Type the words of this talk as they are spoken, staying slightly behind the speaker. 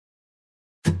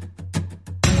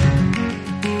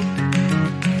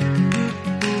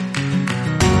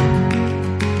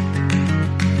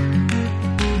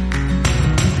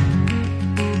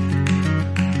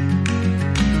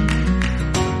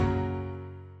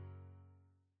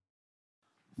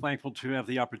Thankful to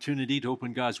have the opportunity to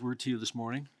open God's Word to you this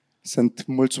morning. Sunt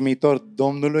mulțumitor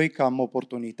Domnului că am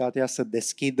oportunitatea să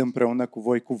deschid împreună cu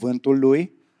voi cuvântul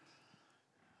Lui.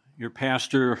 Your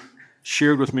pastor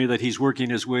shared with me that he's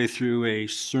working his way through a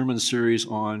sermon series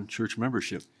on church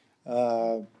membership.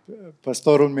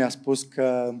 Pastorul mi-a spus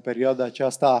că în perioada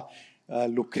aceasta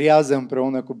lucrează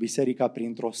împreună cu biserica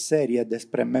printr-o serie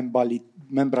despre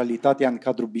membralitatea în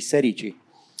cadrul bisericii.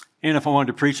 And if I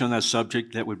wanted to preach on that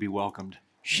subject, that would be welcomed.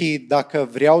 Și dacă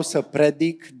vreau să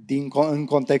predic în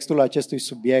contextul acestui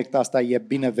subiect, asta e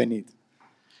binevenit.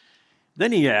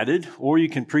 Then he added, or you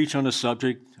can preach on the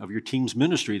subject of your team's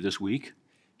ministry this week.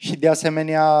 Și de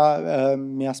asemenea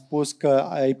mi-a spus că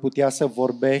ai putea să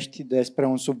vorbești despre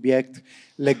un subiect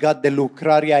legat de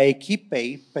lucrarea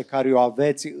echipei pe care o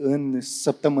aveți în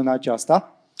săptămâna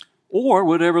aceasta. Or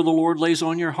whatever the Lord lays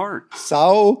on your heart.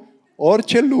 Sau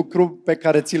orice lucru pe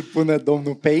care ți-l pune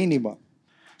Domnul pe inimă.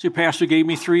 So your pastor gave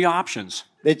me 3 options.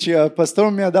 Deci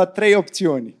pastorul mi-a dat 3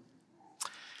 opțiuni.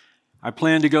 I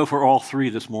plan to go for all 3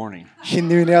 this morning. Și în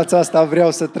dimineața asta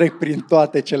vreau să trec prin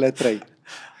toate cele 3.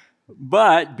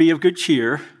 But be of good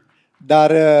cheer.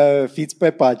 Dar fiți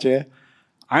pe pace.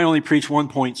 I only preach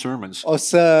one-point sermons.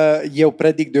 Eu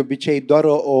predic de obicei doar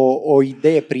o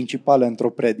idee principală într-o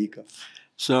predică.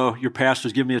 So your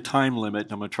pastor's given me a time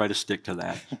limit, and I'm going to try to stick to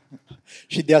that.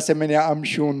 Și de asemenea am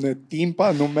și un timp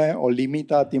anume, o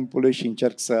limită a timpului și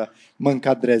încerc să mă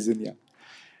încadrez în ea.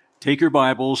 Take your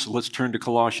Bibles, let's turn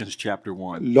to Colossians chapter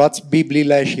 1. Luați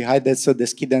Bibliile și haideți să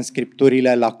deschidem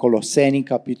Scripturile la Coloseni,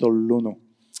 capitolul 1.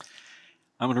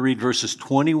 I'm going to read verses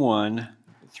 21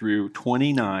 through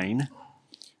 29.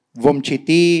 Vom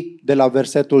citi de la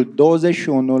versetul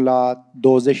 21 la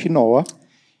 29.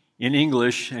 In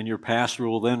English, and your pastor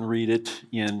will then read it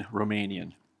in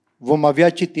Romanian. Vom avea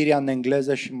citirea în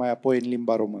engleză și mai apoi în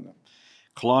limba română.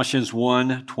 Colossians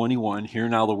 1:21. Hear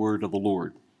now the word of the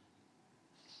Lord.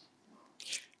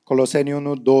 Coloseni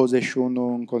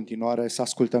 1:21 în continuare să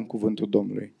ascultăm cuvântul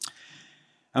Domnului.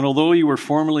 And although you were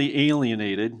formerly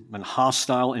alienated and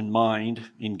hostile in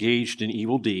mind, engaged in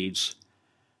evil deeds,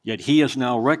 yet he has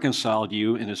now reconciled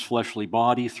you in his fleshly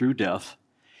body through death,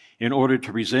 in order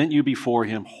to present you before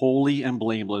him holy and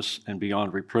blameless and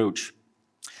beyond reproach.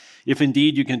 If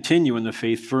indeed you continue in the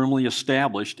faith firmly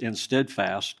established and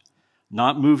steadfast,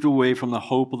 not moved away from the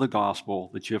hope of the gospel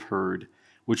that you have heard,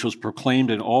 which was proclaimed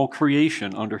in all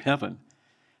creation under heaven,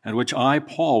 and which I,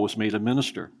 Paul, was made a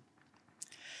minister.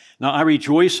 Now I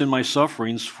rejoice in my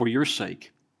sufferings for your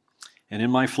sake, and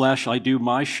in my flesh I do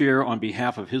my share on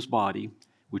behalf of his body,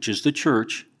 which is the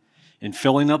church, in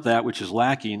filling up that which is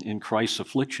lacking in Christ's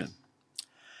affliction.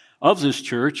 Of this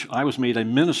church I was made a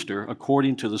minister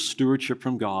according to the stewardship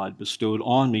from God bestowed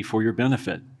on me for your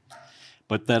benefit,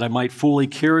 but that I might fully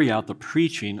carry out the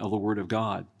preaching of the word of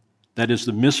God, that is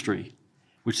the mystery,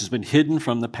 which has been hidden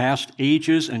from the past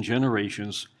ages and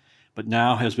generations, but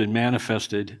now has been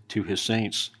manifested to his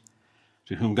saints,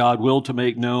 to whom God willed to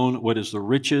make known what is the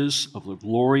riches of the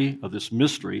glory of this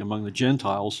mystery among the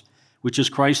Gentiles, which is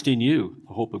Christ in you,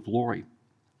 the hope of glory.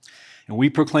 And we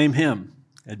proclaim him,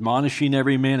 admonishing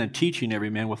every man and teaching every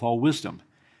man with all wisdom,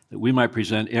 that we might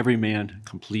present every man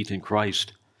complete in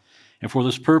Christ. And for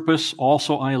this purpose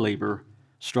also I labor,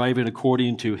 striving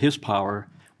according to his power,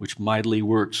 which mightily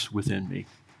works within me.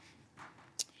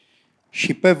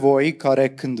 Și pe voi, care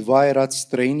cândva erați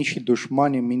străini și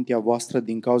dușmani în mintea voastră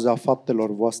din cauza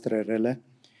faptelor voastre rele,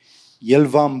 el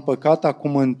v-a împăcat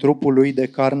acum în trupul lui de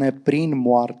carne prin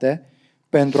moarte,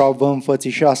 pentru a vă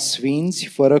înfățișa sfinți,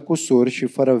 fără cusur și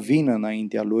fără vină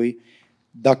înaintea lui,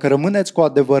 dacă rămâneți cu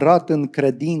adevărat în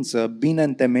credință, bine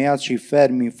întemeiați și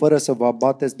fermi, fără să vă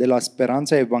abateți de la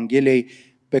speranța Evangheliei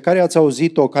pe care ați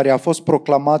auzit-o, care a fost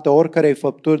proclamată oricărei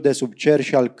făpturi de sub cer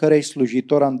și al cărei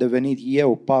slujitor am devenit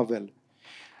eu, Pavel.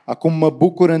 Acum mă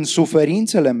bucur în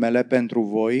suferințele mele pentru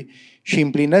voi și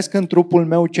împlinesc în trupul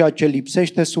meu ceea ce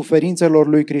lipsește suferințelor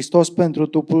lui Hristos pentru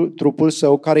trupul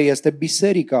său, care este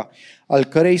biserica, al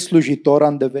cărei slujitor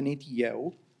am devenit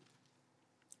eu,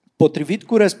 potrivit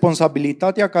cu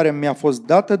responsabilitatea care mi-a fost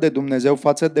dată de Dumnezeu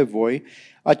față de voi,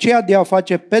 aceea de a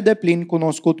face pe deplin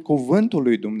cunoscut cuvântul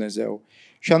lui Dumnezeu,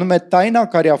 și anume taina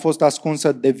care a fost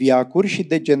ascunsă de viacuri și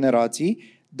de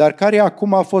generații, dar care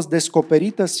acum a fost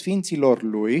descoperită sfinților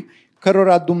lui,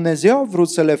 cărora Dumnezeu a vrut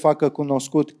să le facă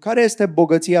cunoscut care este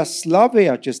bogăția slavei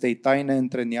acestei taine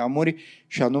între neamuri,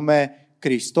 și anume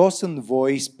Hristos în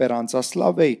voi, speranța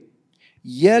slavei.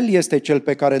 El este cel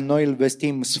pe care noi îl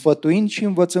vestim, sfătuind și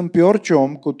învățând pe orice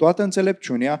om cu toată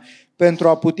înțelepciunea, pentru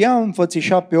a putea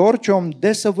înfățișa pe orice om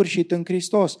desăvârșit în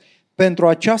Hristos. Pentru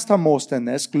aceasta mă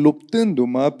ostenesc,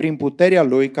 luptându-mă prin puterea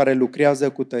Lui care lucrează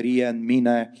cu tărie în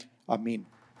mine. Amin.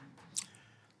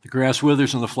 The grass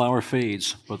withers and the flower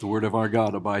fades, but the word of our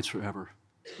God abides forever.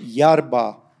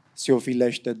 Iarba se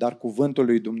ofilește, dar cuvântul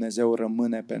lui Dumnezeu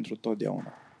rămâne pentru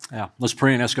totdeauna. Yeah, let's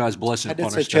pray and ask God's blessing upon Haideți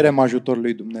să our study. cerem ajutorul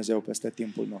lui Dumnezeu peste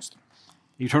timpul nostru.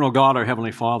 Eternal God, our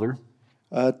Heavenly Father,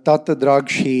 Tată drag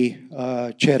și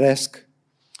ceresc,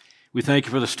 we thank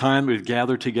you for this time we've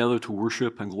gathered together to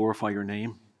worship and glorify your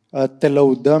name. te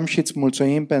lăudăm și îți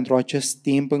mulțumim pentru acest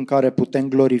timp în care putem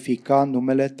glorifica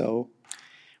numele Tău.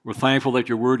 We're thankful that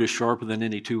your word is sharper than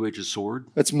any two-edged sword.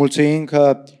 Îți mulțumim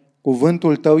că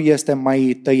cuvântul Tău este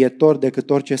mai tăietor decât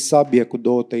orice sabie cu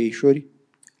două tăișuri,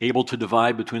 Able to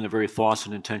divide between the very thoughts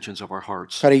and intentions of our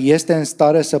hearts. care este în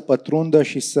stare să pătrundă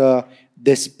și să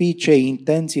despice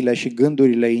intențiile și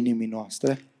gândurile inimii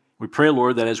noastre. We pray,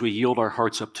 Lord, that as we yield our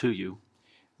hearts up to you,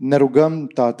 Ne rugăm,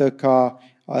 Tată, ca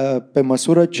pe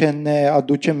măsură ce ne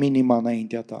aducem inima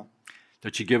înaintea Ta,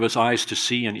 that you give us eyes to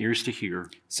see and ears to hear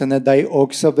să ne dai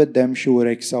ochi să vedem și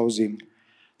urechi să auzim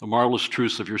the marvelous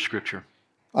truths of your scripture.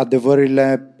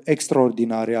 adevărurile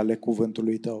extraordinare ale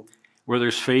cuvântului Tău. Where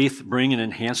there's faith, bring and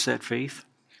enhance that faith.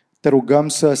 Te rugăm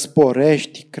să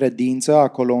sporești credința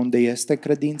acolo unde este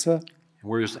credință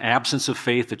And where there's absence of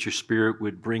faith, that your Spirit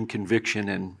would bring conviction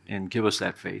and give us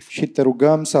that faith. și te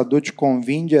rugăm să aduci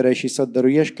convingere și să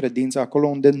dăruiești credința acolo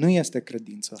unde nu este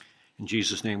credință. In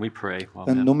Jesus' name we pray.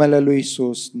 În Amen. numele lui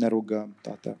Isus ne rugăm,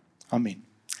 Tată. Amin.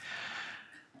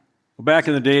 Back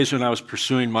in the days when I was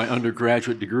pursuing my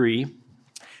undergraduate degree,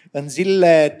 În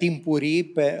zilele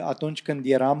timpurii, atunci când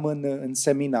eram în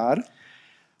seminar,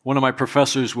 one of my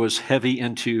professors was heavy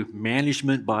into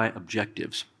management by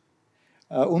objectives.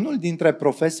 unul dintre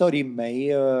profesorii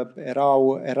mei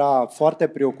era foarte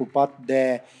preocupat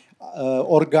de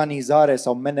organizare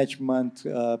sau management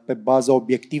pe baza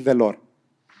obiectivelor.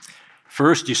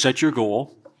 First, you set your goal.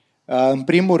 În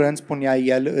primul rând, spunea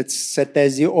el, îți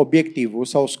setezi obiectivul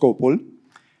sau scopul.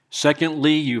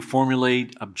 Secondly, you formulate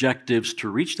objectives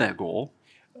to reach that goal.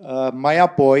 Mai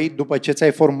apoi, după ce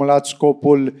ți-ai formulat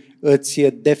scopul, îți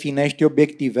definești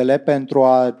obiectivele pentru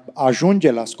a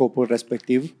ajunge la scopul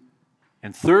respectiv.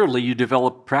 And thirdly, you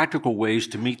develop practical ways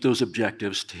to meet those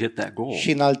objectives to hit that goal.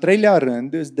 Și în al treilea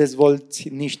rând, îți dezvolți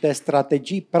niște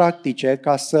strategii practice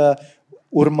ca să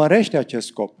urmărești acest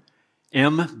scop.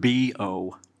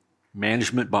 MBO,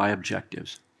 Management by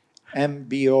Objectives.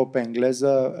 MBO pe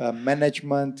engleză,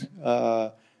 management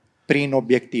prin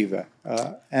obiective.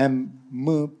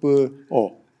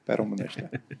 MPO pe românește.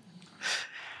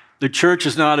 The church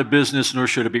is not a business, nor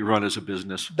should it be run as a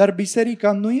business. Dar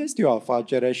biserica nu este o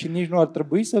afacere și nici nu ar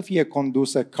trebui să fie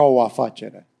condusă ca o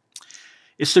afacere.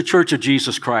 It's the church of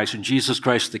Jesus Christ, and Jesus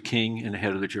Christ the King and the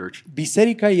head of the church.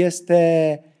 Biserica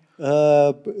este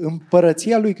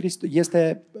împărăția lui Hristos,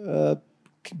 este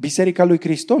biserica lui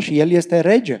Hristos și el este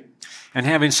rege. And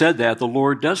having said that, the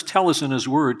Lord does tell us in His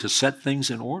Word to set things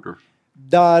in order.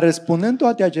 Dar spunând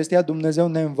toate acestea, Dumnezeu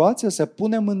ne învață să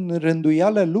punem în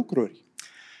rânduială lucruri.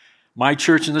 My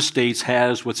church in the States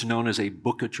has what's known as a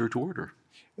Book of Church Order.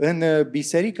 În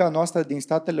biserica noastră din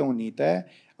Statele Unite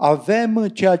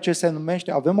avem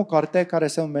avem o carte care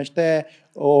se numește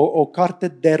o carte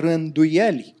de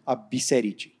rânduieli a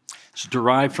bisericii. It's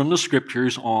derived from the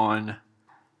Scriptures on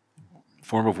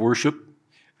form of worship,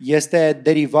 Este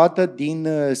derivată din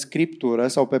scriptură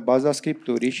sau pe baza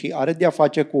scripturii și are de a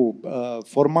face cu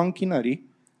forma închinării,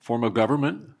 form of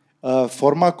government,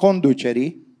 forma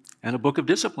conducerii and a book of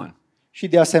discipline. și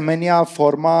de asemenea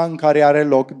forma în care are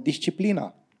loc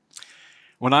disciplina.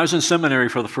 When I was in seminary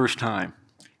for the first time,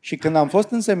 Și când am fost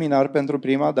în seminar pentru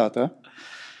prima dată,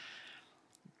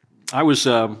 I was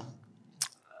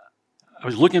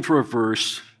looking for a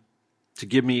verse to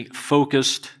give me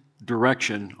focused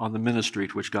direction on the ministry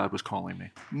to which God was calling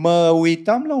me. mă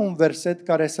uitam la un verset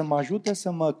care să mă ajute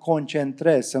să mă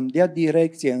concentrez, să-mi dea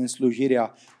direcție în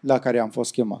slujirea la care am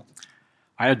fost chemat.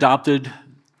 I adopted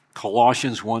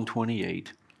Colossians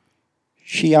 1:28.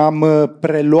 Și am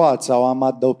preluat sau am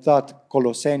adoptat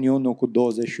Coloseni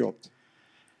 1:28.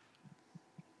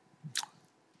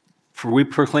 For we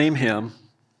proclaim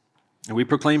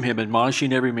him,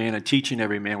 admonishing every man and teaching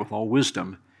every man with all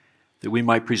wisdom, that we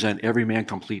might present every man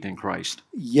complete in Christ.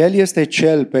 El este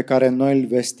cel pe care noi îl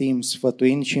vestim,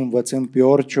 sfătuind și învățând pe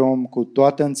orice om cu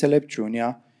toată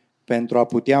înțelepciunea, pentru a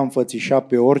putea înfățișa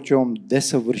pe orice om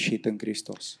desăvârșit în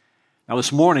Hristos. Now this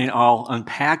morning I'll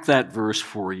unpack that verse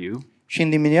for you, Și în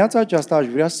dimineața aceasta aș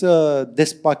vrea să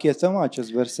despachetăm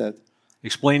acest verset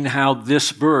explaining how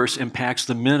this verse impacts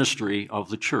the ministry of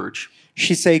the church,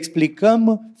 și să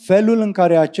explicăm felul în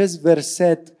care acest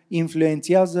verset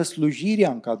influențează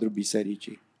slujirea în cadrul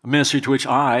bisericii. a ministry to which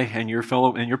I and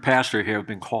your pastor here have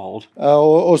been called.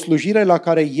 O slujire la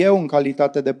care eu, în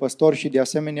calitate de păstor și de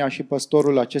asemenea și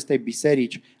păstorul acestei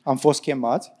biserici, am fost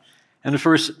chemați. And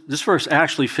this verse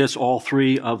actually fits all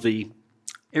three of the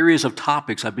areas of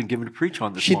topics I've been given to preach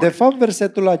on this Și de morning. fapt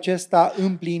versetul acesta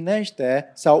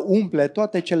împlinește sau umple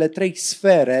toate cele trei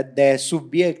sfere de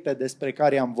subiecte despre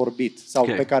care am vorbit sau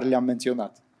Okay. pe care le-am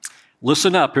menționat.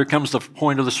 Listen up, here comes the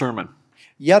point of the sermon.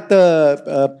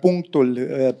 Iată punctul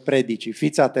predicii,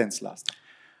 fiți atenți la asta.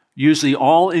 Use the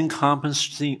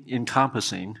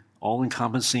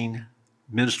all-encompassing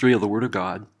ministry of the Word of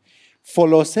God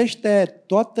Folosește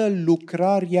toată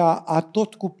lucrarea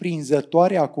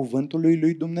atotcuprinzătoare a cuvântului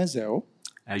lui Dumnezeu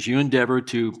as you endeavor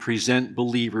to present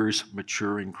believers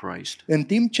mature in Christ. în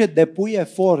timp ce depui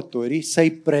eforturi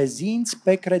să-i prezinți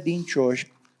pe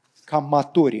credincioși ca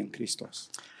maturi în Hristos.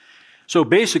 So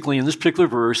basically, in this particular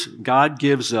verse, God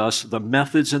gives us the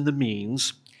methods and the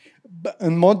means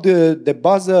În mod de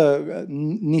bază,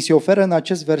 ni se oferă în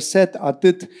acest verset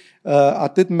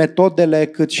atât metodele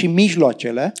cât și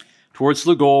mijloacele towards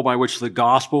the goal by which the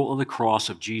gospel of the cross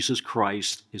of Jesus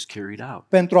Christ is carried out.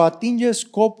 pentru a atinge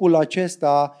scopul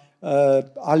acesta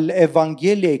al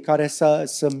Evangheliei care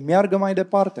să meargă mai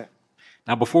departe.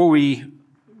 Now, before we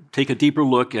take a deeper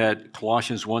look at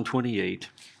Colossians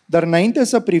 1:28, Dar înainte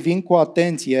să privim cu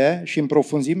atenție și în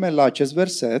profunzime la acest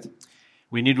verset,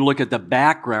 we need to look at the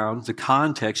background, the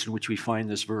context in which we find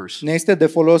this verse. ne este de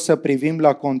folos să privim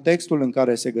la contextul în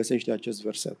care se găsește acest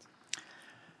verset.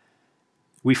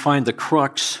 We find the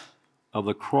crux of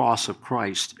the cross of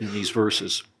Christ in these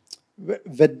verses.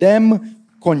 Vedem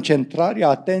concentrarea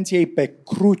atenției pe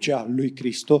crucea lui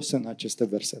Hristos în aceste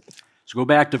versete. So go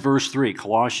back to verse 3,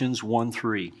 Colossians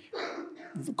 1:3.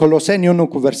 Coloseni 1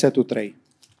 cu versetul 3.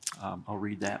 I'll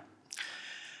read that.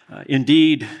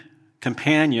 Indeed,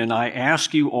 companion, I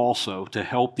ask you also to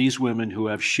help these women who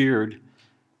have shared.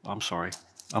 I'm sorry,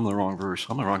 I'm the wrong verse.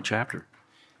 I'm the wrong chapter.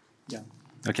 Yeah.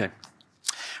 Okay.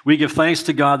 We give thanks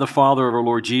to God, the Father of our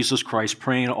Lord Jesus Christ,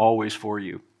 praying always for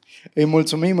you. Îi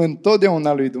mulțumim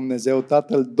întotdeauna lui Dumnezeu,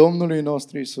 Tatăl Domnului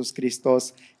nostru Iisus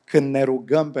Hristos, când ne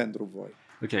rugăm pentru voi.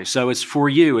 Okay, so it's for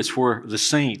you, it's for the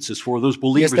saints, it's for those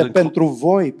believers Este in pentru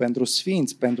voi, pentru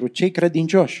sfinți, pentru cei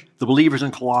credincioși, the believers in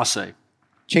Colossae.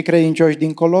 cei credincioși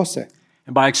din Colose.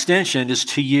 And by extension,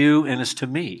 it's to you and it's to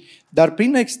me. Dar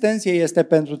prin extensie este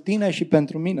pentru tine și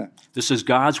pentru mine. This is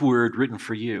God's word written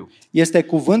for you. Este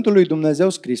cuvântul lui Dumnezeu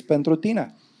scris pentru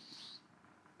tine.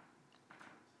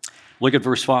 Look at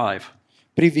verse 5.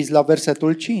 Priviți la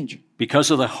versetul 5.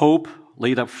 Because of the hope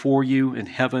laid up for you in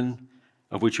heaven,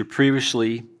 of which you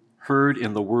previously heard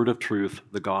in the word of truth,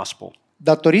 the gospel.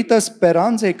 Datorită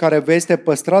speranței care vă este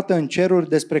păstrată în ceruri,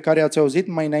 despre care ați auzit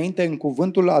mai înainte în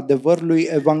cuvântul adevărului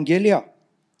Evanghelia.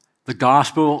 The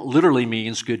gospel literally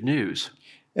means good news.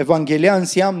 Evanghelia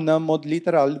înseamnă, în mod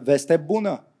literal, veste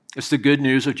bună. It's the good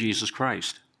news of Jesus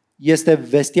Christ. Este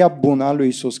vestea bună a lui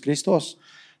Iisus Hristos.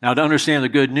 Now, to understand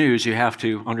the good news, you have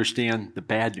to understand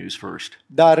the bad news first.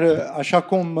 Dar, așa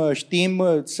cum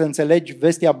știm, să înțelegi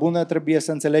vestea bună, trebuie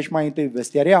să înțelegi mai întâi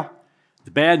vestea rea.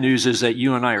 The bad news is that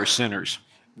you and I are sinners.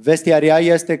 Vestea rea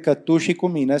este că tu și cu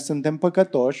mine suntem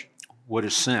păcătoși. What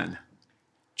is sin?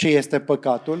 Ce este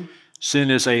păcatul? Sin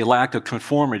is a lack of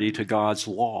conformity to God's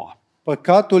law.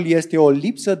 Păcatul este o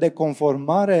lipsă de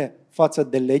conformare față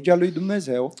de legea lui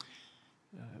Dumnezeu.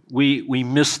 We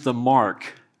miss the mark.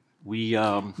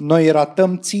 Noi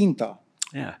ratăm ținta.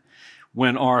 Yeah.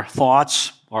 When our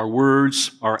thoughts, our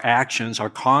words, our actions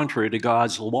are contrary to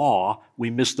God's law, we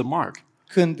miss the mark.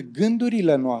 Când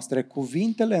gândurile noastre,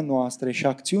 cuvintele noastre și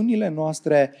acțiunile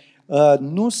noastre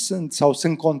nu sunt sau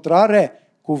sunt contrare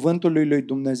cuvântului lui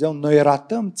Dumnezeu, noi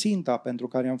ratăm ținta pentru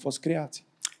care am fost creați.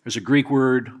 There's a Greek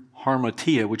word,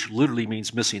 harmatia, which literally means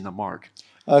missing the mark.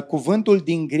 Cuvântul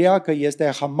din greacă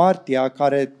este hamartia,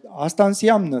 care asta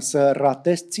înseamnă să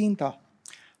ratezi ținta.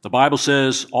 The Bible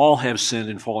says all have sinned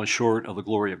and fallen short of the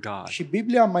glory of God. Și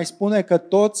Biblia mai spune că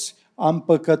toți am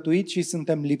păcătuit și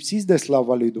suntem lipsiți de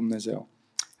slava lui Dumnezeu.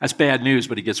 That's bad news,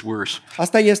 but it gets worse.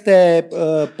 Asta este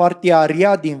partea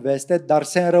rea din veste, dar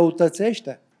se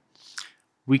înrăutățește.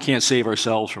 We can't save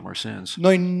ourselves from our sins.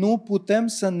 Noi nu putem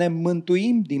să ne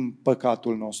mântuim din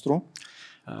păcatul nostru.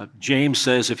 James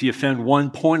says if you offend one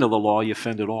point of the law, you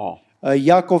offend it all.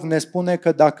 Iacov ne spune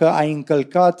că dacă ai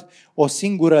încălcat o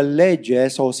singură lege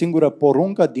sau o singură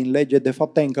poruncă din lege, de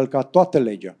fapt ai încălcat toată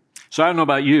legea. So I don't know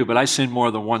about you, but I sin more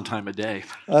than one time a day.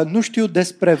 Nu știu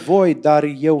despre voi, dar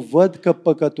eu văd că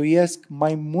păcătuiesc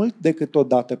mai mult decât o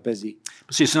dată pe zi.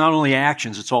 But see, it's not only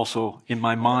actions, it's also in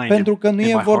my mind, Pentru că nu in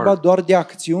e my vorba heart. doar de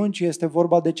acțiuni, ci este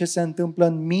vorba de ce se întâmplă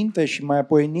în minte și mai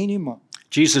apoi în inimă.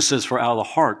 Jesus says, for out of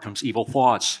the heart comes evil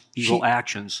thoughts, evil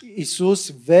actions.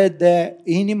 Iisus vede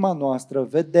inima noastră,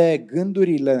 vede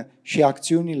gândurile și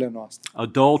acțiunile noastre,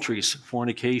 Adulteries,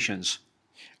 fornications,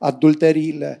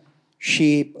 adulteriile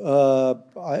și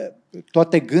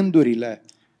toate gândurile,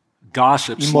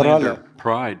 gossip, Imorală. slander,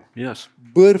 pride. Yes.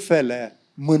 bârfele,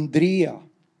 mândria.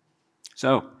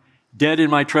 So, dead in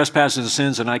my trespasses and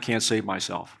sins, and I can't save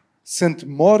myself. Sunt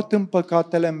mort în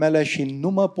păcatele mele și nu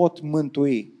mă pot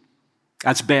mântui.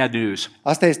 That's bad news.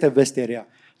 Asta este vestea rea.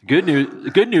 The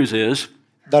good news is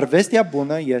Dar vestea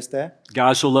bună este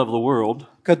God so loved the world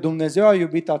că Dumnezeu a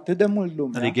iubit atât de mult that He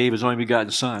lumea, gave His only begotten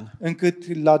Son,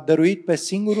 încât l-a dăruit pe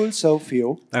singurul său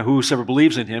fiu, that whosoever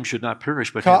believes in Him should not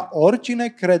perish, but have, ca oricine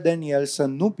crede în el să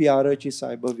nu piară, ci să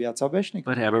aibă viața veșnică.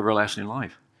 but have everlasting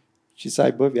life. Și să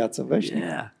aibă viață veșnică.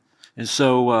 Yeah. And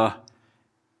so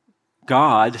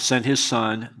God sent His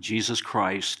Son, Jesus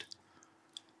Christ,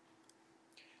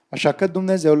 Așa că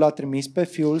Dumnezeu l-a trimis pe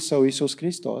Fiul Său Iisus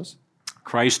Hristos.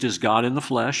 Christ is God in the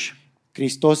flesh.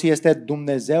 Hristos este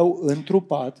Dumnezeu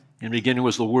întrupat. In the beginning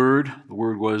was the Word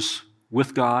was with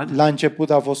God, La început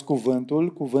a fost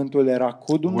cuvântul, cuvântul era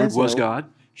cu the Word was Dumnezeu God,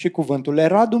 și cuvântul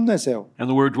era Dumnezeu. and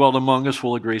the Word dwelt among us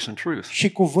full of grace and truth.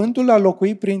 Și cuvântul a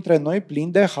locuit printre noi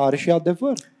plin de har și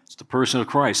adevăr. It's the person of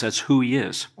Christ. That's who He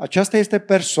is. Aceasta este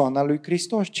persoana lui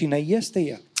Hristos. Cine este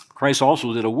El? Christ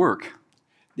also did a work.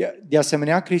 De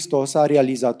asemenea, Hristos a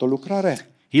realizat o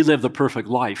lucrare. He lived the perfect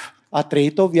life, A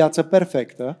trăit o viață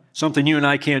perfectă, something you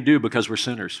and I can't do because we're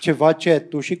sinners. ceva ce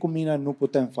tu și cu mine nu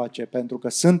putem face pentru că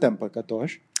suntem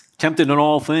păcătoși. Tempted in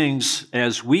all things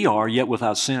as we are, yet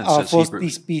without sin, A says fost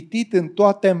Hebrews. ispitit în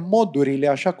toate modurile,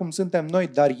 așa cum suntem noi,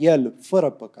 dar El fără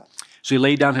păcat. So He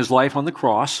laid down His life on the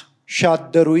cross Și-a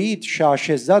dăruit și a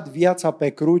așezat viața pe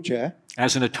cruce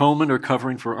as an atonement or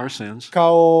covering for our sins, ca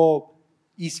o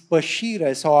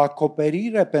ispășire sau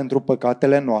acoperire pentru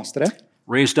păcatele noastre.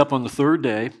 raised up on the third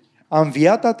day A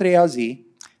înviat a treia zi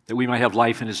that we might have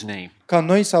life in His name. ca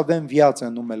noi să avem viață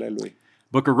în numele Lui.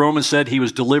 Book of Romans said He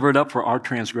was delivered up for our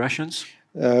transgressions,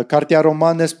 Cartea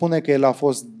Romane spune că El a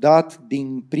fost dat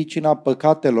din pricina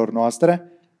păcatelor noastre,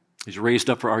 He's raised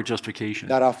up for our justification.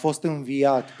 dar a fost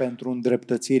înviat pentru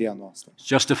îndreptățirea noastră.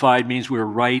 Justified means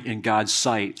we're right in God's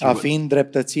sight. A fi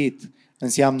îndreptățit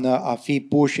înseamnă a fi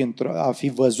puși, a fi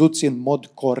văzuți în mod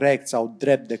corect sau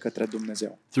drept de către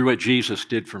Dumnezeu. Through what Jesus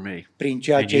did for me. Prin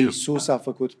ceea And ce you. Iisus a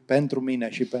făcut pentru mine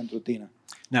și pentru tine.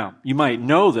 Now, you might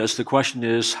know this. The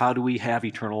question is, how do we have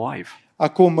eternal life?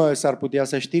 Acum s-ar putea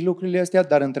să știi lucrurile astea,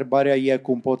 dar întrebarea e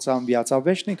cum poți să am viața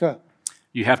veșnică?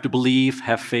 You have to believe,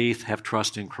 have faith, have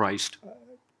trust in Christ.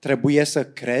 Trebuie să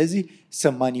crezi,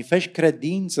 să manifesti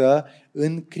credință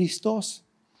în Hristos.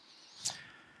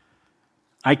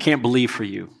 I can't believe for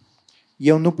you.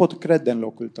 Eu nu pot crede în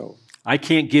locul tău. I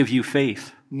can't give you faith.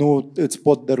 Nu îți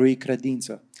pot dărui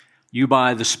credință. You,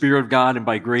 by the Spirit of God and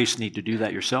by grace, need to do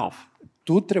that yourself.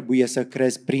 Tu trebuie să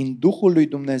crezi prin Duhul lui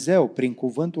Dumnezeu, prin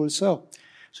cuvântul Său.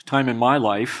 It's a time in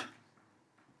my life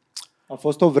A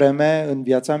fost o vreme în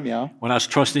viața mea when I was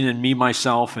trusting in me,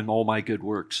 myself, and all my good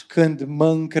works. când mă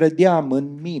încredeam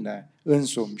în mine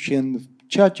însumi și în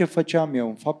ceea ce făceam eu,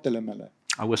 în faptele mele.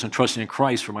 I wasn't trusting in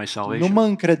Christ for my Nu salvation. mă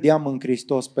încredeam în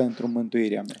Hristos pentru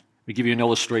mântuirea mea. We give you an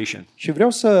illustration. Și vreau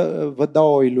să vă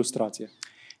dau o ilustrație.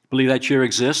 Believe that chair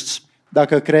exists.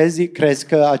 Dacă crezi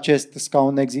că acest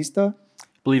scaun există?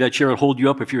 Believe that chair will hold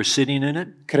you up if you're sitting in it.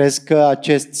 Crezi că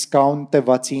acest scaun te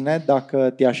va ține dacă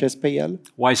te așezi pe el?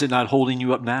 Why is it not holding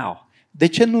you up now? De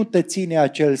ce nu te ține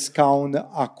acel scaun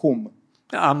acum?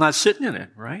 I'm not sitting in it,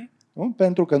 right? Nu?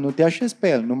 Pentru că nu te așezi pe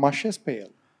el, nu mă așez pe el.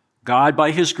 God,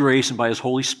 by His grace and by His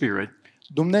Holy Spirit,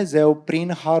 Dumnezeu,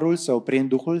 prin harul Său, prin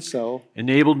Duhul Său,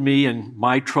 enabled me in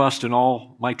my trust and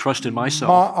all my trust in myself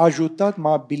m-a ajutat,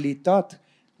 m-a abilitat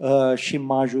și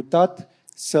m-a ajutat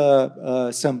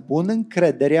să-mi pun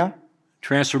încrederea,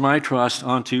 transfer my trust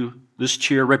onto this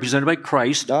chair represented by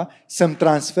Christ, da? Să-mi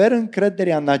transfer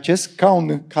încrederea în acest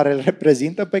scaun care îl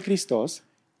reprezintă pe Hristos.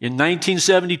 in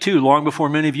 1972, long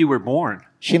before many of you were born,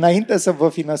 Și înainte să vă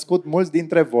fi născut mulți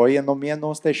dintre voi, în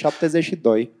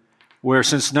 1972, where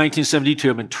since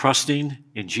 1972 I've been trusting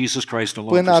in Jesus Christ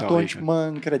alone până for atunci salvation.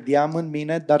 mă încredeam în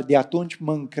mine, dar de atunci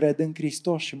mă încred în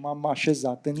Hristos și m-am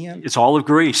așezat în El. It's all of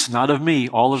grace, not of me,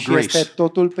 all of Și este grace.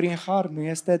 totul prin har, nu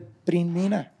este prin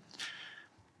mine.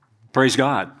 Praise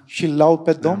God. Și îl laud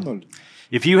pe Domnul.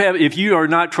 If you are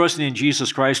not trusting in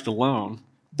Jesus Christ alone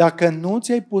Dacă nu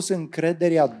ți-ai pus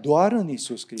încrederea doar în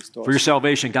Isus Hristos, for your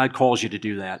salvation, God calls you to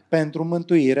do that. pentru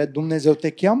mântuire, Dumnezeu te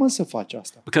cheamă să faci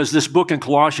asta. Because this book in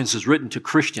Colossians is written to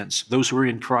Christians, those who are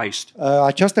in Christ.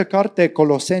 Această carte,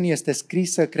 Coloseni, este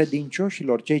scrisă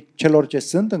credincioșilor, celor ce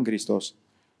sunt în Hristos.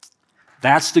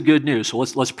 That's the good news. So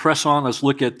let's press on. Let's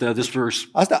look at this verse.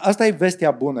 Asta e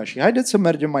vestea bună și haideți să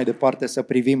mergem mai departe să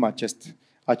privim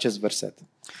acest verset.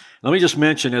 Let me just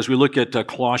mention as we look at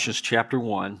Colossians chapter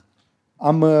 1.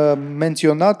 Am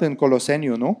menționat în Coloseni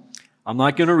 1 I'm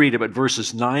not going to read it, but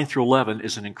verses 9 through 11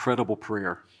 is an incredible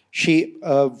prayer. și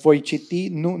voi citi,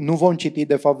 nu vom citi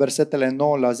de fapt versetele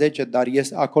 9 la 10, dar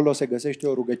acolo se găsește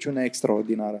o rugăciune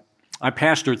extraordinară. I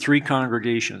pastored 3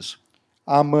 congregations.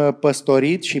 Am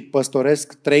păstorit și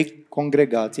păstoresc 3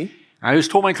 congregații I always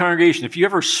told my congregation, if you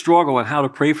ever struggle on how to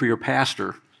pray for your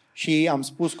pastor, și am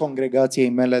spus congregației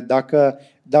mele,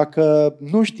 dacă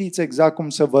nu știți exact cum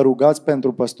să vă rugați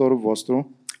pentru păstorul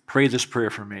vostru, pray this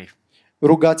prayer for me.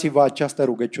 rugați-vă această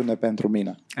rugăciune pentru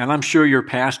mine. And I'm sure your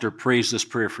pastor prays this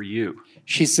prayer for you.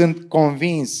 Și sunt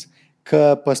convins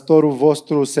că păstorul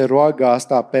vostru se roagă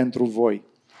asta pentru voi.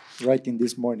 Right in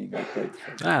this morning I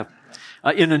prayed.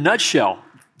 In a nutshell,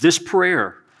 this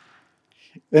prayer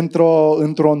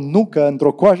Într-o nucă,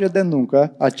 într-o coajă de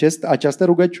nucă, această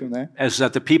rugăciune is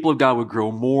that the people of God would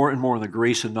grow more and more in the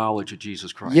grace and knowledge of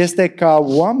Jesus Christ. este ca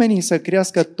oamenii să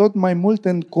crească tot mai mult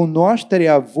în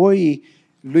cunoașterea voii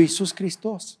lui Iisus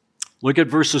Hristos. Look at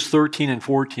verses 13 and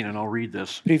 14 and I'll read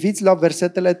this. Priviți la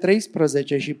versetele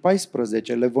 13 și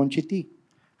 14, le vom citi.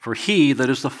 For he, that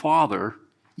is the Father,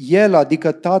 El,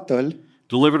 adică Tatăl,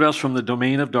 delivered us from the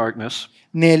domain of darkness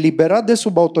ne-a eliberat de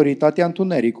sub autoritatea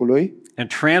întunericului and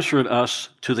transferred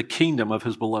us to the kingdom of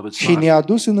his beloved și Son, ne-a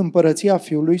adus în împărăția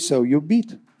Fiului Său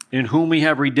iubit, in whom we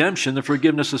have redemption, the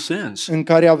forgiveness of sins. în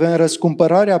care avem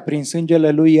răscumpărarea prin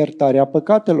sângele Lui, iertarea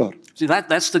păcatelor. See,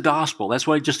 that's the gospel. That's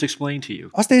what I just explained to you.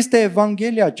 Asta este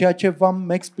Evanghelia, ceea ce v-am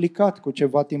explicat cu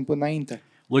ceva timp înainte.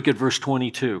 Look at verse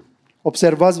 22.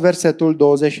 Observați versetul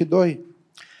 22.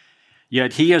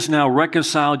 Yet he has now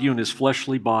reconciled you in his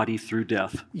fleshly body through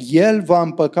death, El v-a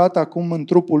împăcat acum în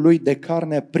trupul Lui de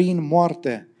carne prin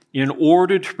moarte, in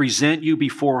order to present you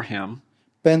before him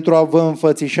pentru a vă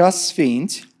înfățișa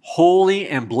sfinți, holy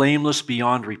and blameless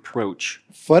beyond reproach.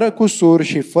 fără cusur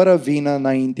și fără vină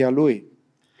înaintea Lui.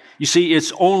 You see, it's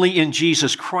only in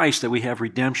Jesus Christ that we have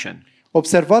redemption.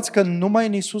 Observați că numai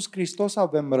în Iisus Hristos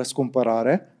avem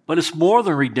răscumpărare, But it's more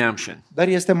than redemption. dar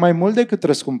este mai mult decât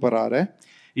răscumpărare.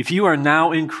 If you are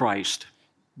now in Christ,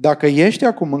 Dacă ești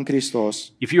acum în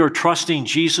Hristos, if you are trusting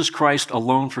Jesus Christ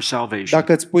alone for salvation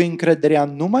dacă îți pui încrederea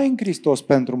numai în Hristos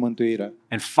pentru mântuire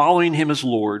and following him as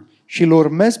Lord, și îl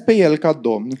urmezi pe El ca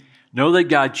Domn, know that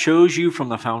God chose you from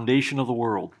the foundation of the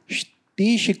world,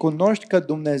 știi și cunoști că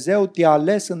Dumnezeu te-a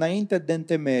ales înainte de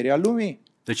întemeierea lumii,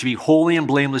 that you be holy and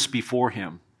blameless before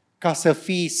him. ca să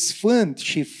fii sfânt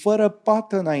și fără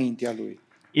pată înaintea Lui.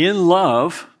 In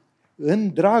love,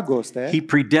 În dragoste, he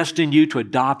predestined you to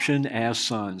adoption as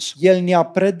sons. El ne-a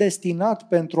predestinat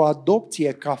pentru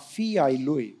adopție ca fii ai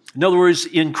Lui. In other words,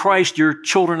 in Christ,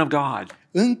 you're children of God.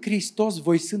 În Hristos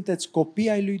voi sunteți copii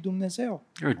ai lui Dumnezeu.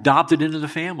 You're adopted into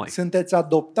the family. Sunteți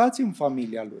adoptați în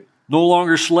familia Lui. No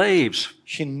longer slaves,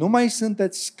 Și nu mai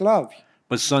sunteți sclavi,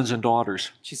 but sons and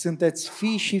daughters. ci sunteți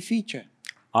fii și fiice.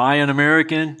 I, an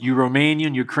American, you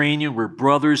Romanian, Ukrainian, we're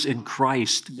brothers in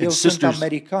Christ Eu and sunt sisters.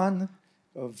 american,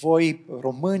 voi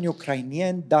români,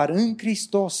 ucrainieni, dar în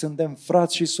Hristos suntem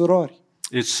frați și surori.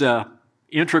 It's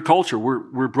interculture.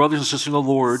 We're brothers and sisters in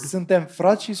the Lord. Suntem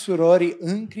frați și surori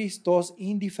în Hristos,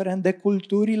 indiferent de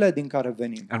culturile din care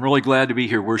venim. I'm really glad to be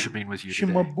here worshiping with you Și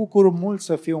mă today. bucur mult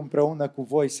să fiu împreună cu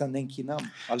voi, să ne închinăm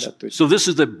alături. So this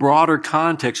is the broader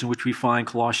context in which we find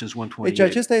Colossians Deci 1:28.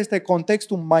 acesta este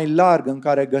contextul mai larg în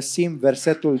care găsim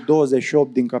versetul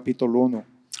 28 din capitolul 1.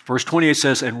 Verse 28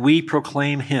 says, "And we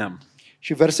proclaim him."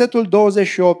 Și versetul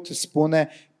 28 spune,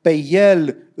 pe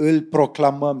El îl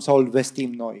proclamăm sau îl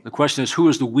vestim noi. The question is, who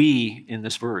is the we in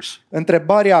this verse?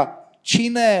 Întrebarea,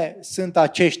 cine sunt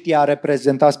aceștia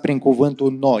reprezentați prin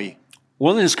cuvântul noi?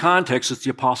 Well, in this context, it's the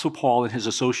Apostle Paul and his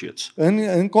associates.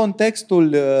 În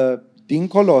contextul din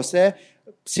Colose,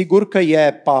 sigur că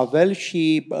e Pavel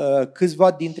și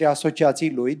câțiva dintre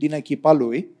asociații lui, din echipa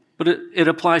lui, But it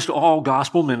applies to all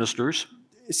gospel ministers,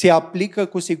 se aplică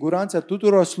cu siguranță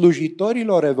tuturor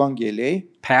slujitorilor Evangheliei,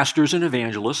 pastors and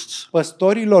evangelists,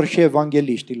 păstorilor și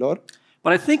evangeliștilor,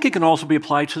 but I think it can also be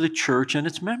applied to the church and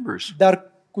its members.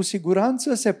 dar cu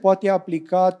siguranță se poate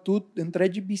aplica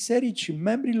întregii biserici și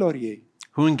membrilor ei,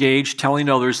 Who engage telling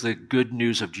others the good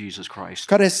news of Jesus Christ.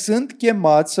 care sunt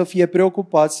chemați să fie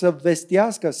preocupați să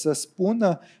vestească, să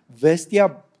spună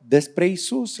vestia despre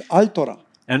Isus altora.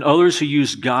 And others who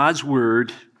use God's word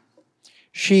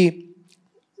Și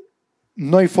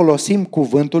noi folosim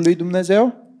cuvântul lui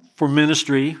Dumnezeu for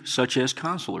ministry, such as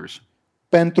counselors.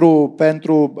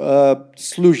 pentru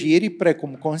slujiri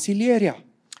precum consilieria.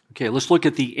 Okay, let's look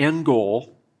at the end goal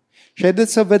Și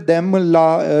haideți să vedem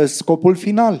la scopul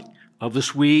final. Of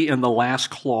this we and the last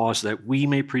clause, that we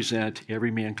may present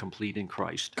every man complete in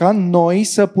Christ. Ca noi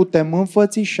să putem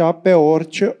înfățișa pe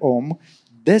orice om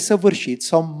desăvârșit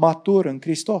sau matur în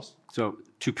Hristos. So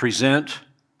to present,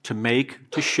 to make,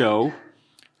 to show,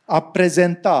 A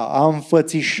prezenta, a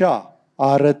înfățișa,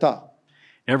 a arăta.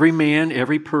 every man,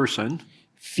 every person,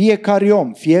 Fiecare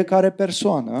om, fiecare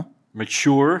persoană,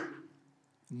 mature,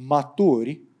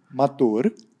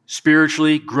 matur,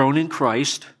 spiritually grown in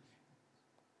Christ,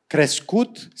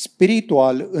 crescut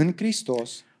spiritual în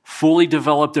Hristos, fully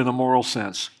developed in a moral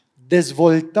sense.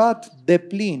 dezvoltat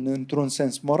deplin într-un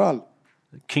sens moral.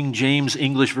 King James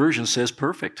English Version says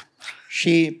perfect.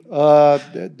 Și,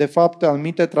 de fapt,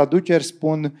 anumite traduceri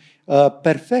spun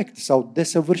perfect sau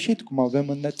desăvârșit, cum avem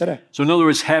în NTR. So in other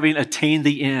words, having attained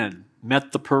the end, met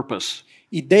the purpose,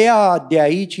 Ideea de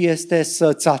aici este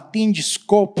să-ți atingi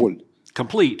scopul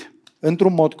complete.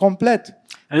 într-un mod complet.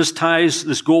 And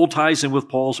this goal ties in with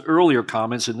Paul's earlier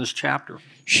comments in this chapter.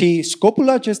 Și scopul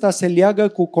acesta se leagă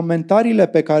cu comentariile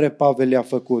pe care Pavel le-a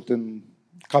făcut în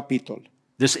capitol.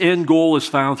 This end goal is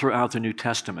found throughout the New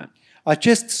Testament.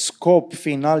 Acest scop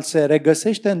final se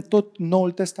regăsește în tot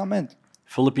Noul Testament.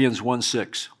 Philippians 1:6.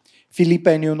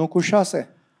 Filipeni 1:6.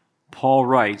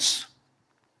 Paul writes,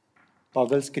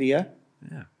 Pavel scrie: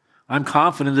 I'm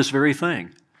confident in this very thing,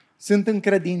 sunt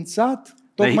încredințat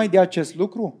tocmai de acest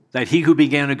lucru, that he who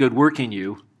began a good work in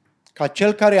you ca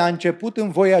cel care a început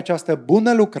în voi această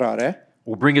bună lucrare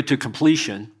will bring it to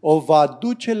completion o va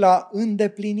duce la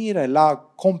îndeplinire, la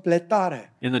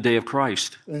completare in the day of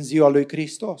Christ. în ziua lui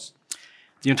Hristos.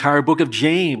 The entire book of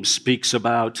James speaks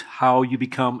about how you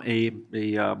become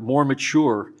a more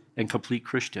mature and complete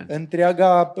Christian.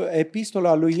 Întreaga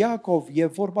epistola lui Iacov e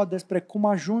vorba despre cum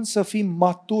ajungi să fii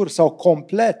matur sau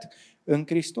complet în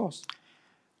Hristos.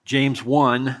 James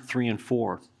 1:3 and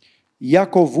 4.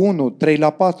 Iacov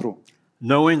 1:3-4.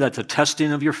 Knowing that the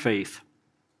testing of your faith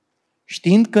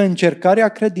Știind că încercarea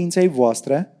credinței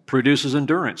voastre produces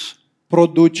endurance,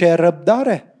 produce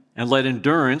răbdare and let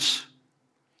endurance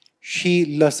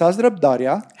și lăsați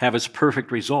răbdarea have its perfect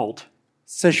result,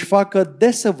 să-și facă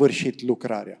desăvârșit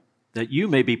lucrarea, that you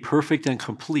may be perfect and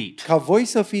complete, ca voi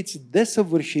să fiți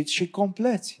desăvârșiți și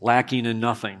compleți lacking in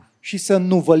nothing. și să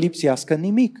nu vă lipsească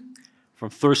nimic. From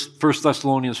 1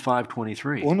 Thessalonians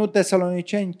 5:23. 1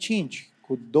 Tesaloniceni 5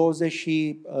 cu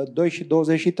 22 și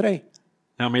 23.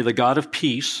 Now may the God of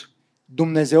peace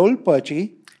Dumnezeul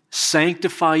păcii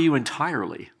sanctify you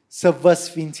entirely, să vă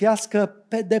sfințească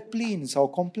pe deplin sau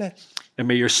complet, and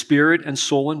may your spirit and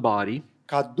soul and body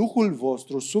ca Duhul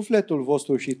vostru, sufletul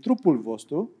vostru și trupul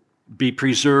vostru be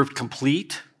preserved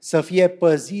complete, să fie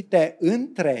păzite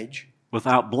întregi,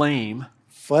 without blame,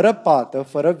 fără pată,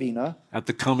 fără vină, at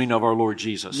the coming of our Lord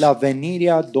Jesus. la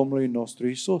venirea Domnului nostru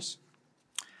Isus.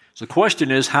 So the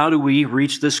question is, how do we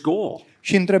reach this goal?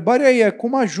 Și întrebarea e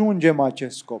cum ajungem la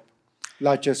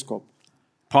acest scop.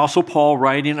 Apostle Paul,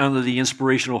 writing under the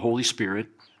inspiration of the Holy Spirit,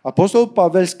 Apostolul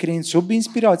Pavel, scriind sub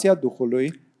inspirația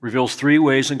Duhului, reveals three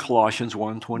ways in Colossians ne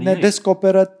 1:28.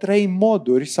 descoperă 3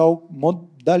 moduri sau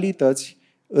modalități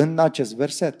în acest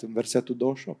verset, în versetul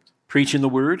 28. Preaching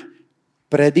the word,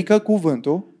 Predică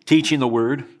cuvântul, teaching the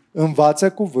word,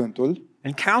 învață cuvântul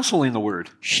and counseling the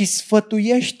word. și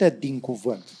sfătuiește din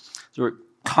cuvânt. So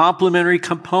complementary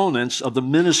components of the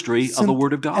ministry of the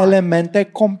Word of Sunt God. elemente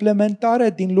complementare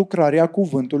din lucrarea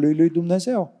cuvântului lui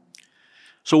Dumnezeu.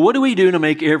 So what do we do to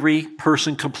make every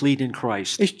person complete in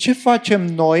Christ? Deci ce facem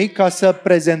noi ca să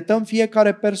prezentăm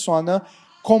fiecare persoană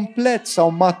complet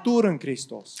sau matur în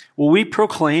Hristos? Well, we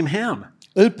proclaim Him.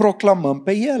 Îl proclamăm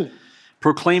pe El.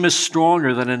 Proclaim is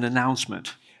stronger than an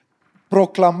announcement.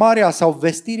 Proclamarea sau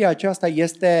vestirea aceasta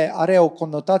are o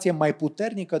conotație mai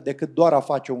puternică decât doar a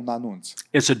face un anunț.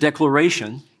 It's a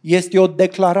declaration, Este o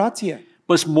declarație,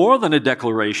 but it's more than a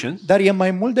declaration dar e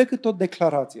mai mult decât o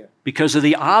declarație. because of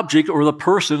the object or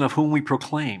the person of whom we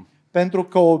proclaim. Pentru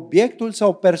că obiectul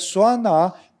sau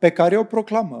persoana pe care o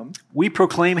proclamăm We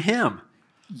proclaim Him.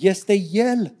 este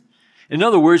El. In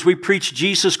other words, we preach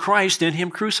Jesus Christ and Him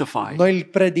crucified, Noi îl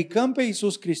predicăm pe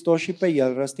Iisus Hristos și pe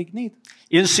El răstignit.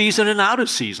 in season and out of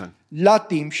season. La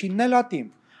timp și ne la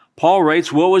timp. Paul writes,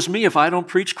 woe is me if I don't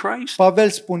preach Christ. Pavel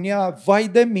spunea, vai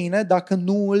de mine dacă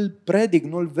nu îl predic,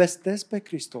 nu îl vestesc pe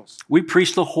Hristos. We preach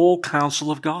the whole counsel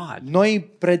of God. Noi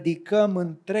predicăm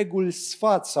întregul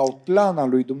sfat sau plan al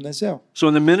lui Dumnezeu. So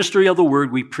in the ministry of the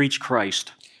word, we preach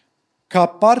Christ. Ca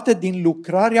parte din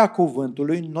lucrarea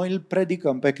cuvântului, noi îl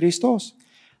predicăm pe Hristos.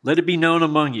 Let it be known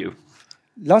among you.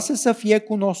 Lasă să fie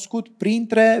cunoscut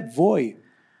printre voi.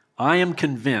 I am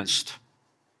convinced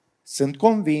Sunt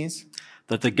convins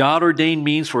that the God-ordained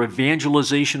means for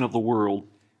evangelization of the world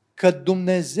că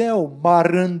Dumnezeu m-a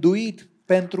rânduit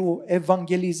pentru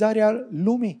evangelizarea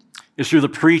lumii, is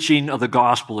through the preaching of the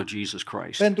gospel of Jesus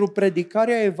Christ. pentru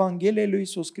predicarea Evangheliei lui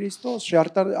Iisus Hristos. Și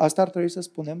asta ar trebui să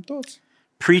spunem toți.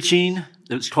 Preaching,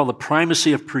 it's called the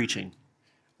primacy of preaching.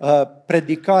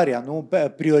 Predicarea, nu?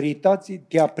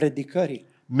 Prioritatea predicării.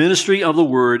 Ministry of the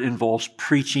word involves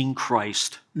preaching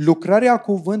Christ. Lucrarea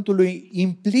cuvântului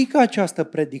implică această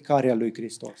predicare a lui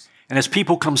Hristos. And as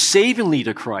people come savingly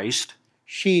to Christ,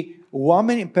 Și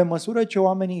oamenii, pe măsură ce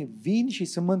oamenii vin și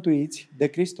sunt mântuiți de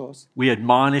Hristos, we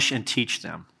admonish and teach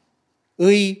them.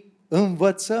 îi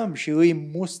învățăm și îi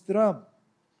mustrăm.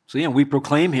 So yeah, we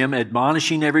proclaim him,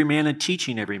 admonishing every man and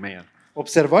teaching every man.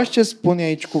 Observați ce spune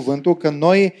aici cuvântul, că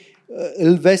noi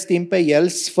îl vestim pe el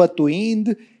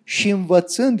sfătuind și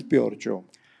învățând pe orice om.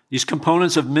 These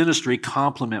components of ministry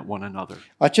complement one another.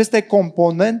 Aceste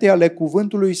componente ale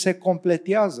cuvântului se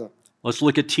completează. Let's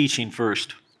look at teaching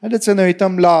first. Haideți să ne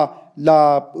uităm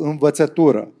la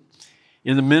învățătură.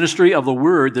 In the ministry of the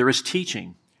word, there is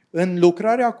teaching. În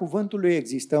lucrarea cuvântului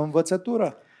există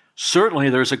învățătură. Certainly,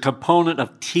 there's a component of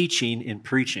teaching in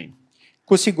preaching.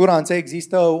 Cu siguranță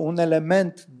există un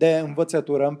element de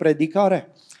învățătură în predicare.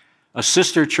 A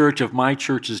sister church of my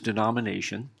church's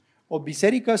denomination O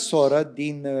biserică soră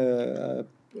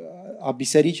a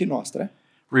bisericii noastre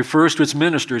refers to its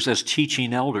ministers as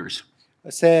teaching elders.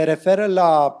 se referă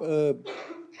la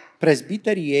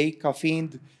prezbiterii ei ca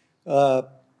fiind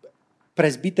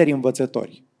prezbiteri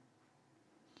învățători.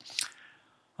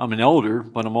 I'm an elder,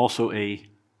 but I'm also a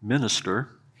minister,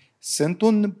 Sunt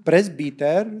un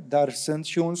prezbiter, dar sunt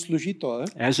și un slujitor,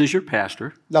 as is your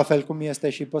pastor. la fel cum este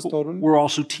și păstorul. We're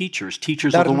also teachers of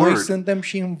Dar the noi word. suntem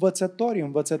și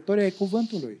învățători ai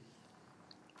cuvântului.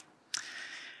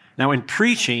 Now, in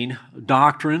preaching,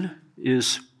 doctrine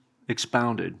is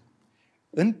expounded.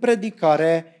 În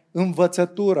predicare,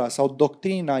 învățătura sau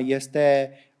doctrina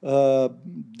este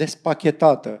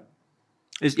despachetată.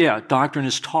 Doctrine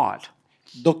is taught.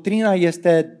 Doctrina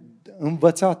este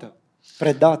învățată,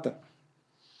 predată.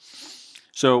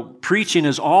 So, preaching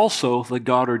is also the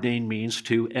God-ordained means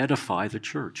to edify the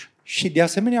church. Și de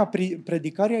asemenea,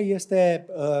 predicarea este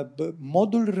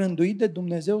modul rânduit de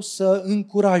Dumnezeu să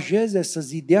încurajeze, să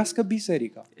zidească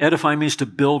biserica. Edify means to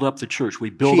build up the church. We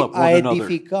build Și up a one another.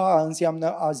 edifica înseamnă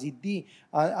a zidi,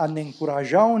 a ne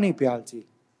încuraja unii pe alții.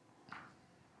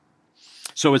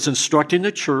 So, it's instructing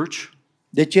the church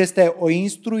Deci este o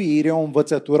instruire, o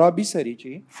învățătură a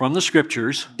bisericii from the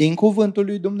scriptures din cuvântul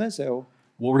lui Dumnezeu,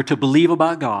 what we're to believe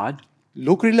about God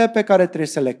lucrurile pe care trebuie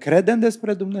să le credem despre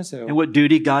and Dumnezeu what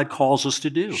duty God calls us to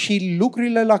do. și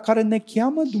lucrurile la care ne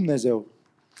cheamă Dumnezeu.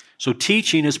 So,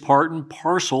 teaching is part and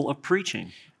parcel of preaching.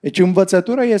 Deci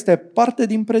învățătura este parte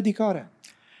din predicare.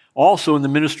 Also, in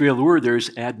the ministry of the word, there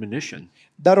is admonition.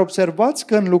 Dar observați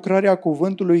că în lucrarea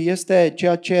cuvântului este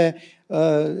ceea ce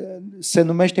se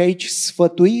numește aici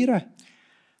sfătuire.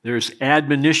 There's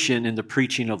admonition in the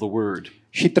preaching of the word.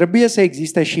 Și trebuie să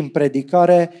existe și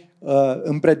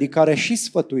în predicare și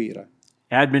sfătuire.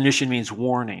 Admonition means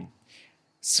warning.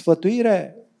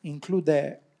 Sfătuire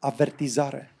include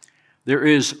avertizare.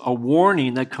 There is a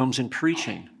warning that comes in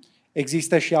preaching.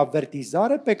 Există și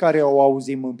avertizare pe care o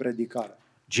auzim în predicare.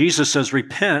 Jesus says,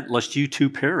 repent lest you too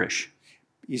perish.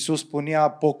 Iisus spunea,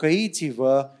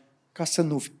 pocăiți-vă ca să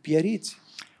nu pieriți.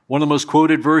 One of the most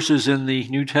quoted verses in the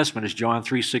New Testament is John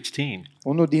 3:16.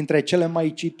 Unul dintre cele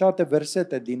mai citate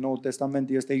versete din Noul Testament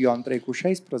este Ioan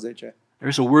 3:16.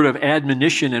 There's a word of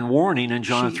admonition and warning in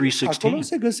John Și acolo 3:16.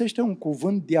 se găsește un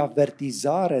cuvânt de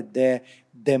avertizare,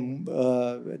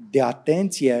 de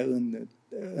atenție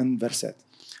în verset.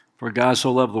 For God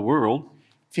so loved the world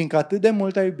Fiindcă atât de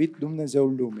mult a iubit Dumnezeu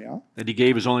lumea, that he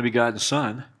gave his only begotten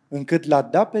Son, încât l-a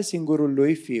dat pe singurul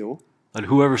lui Fiu, that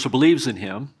whoever so believes in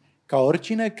him ca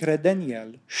oricine crede în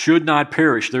El, should not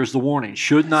perish. There's the warning.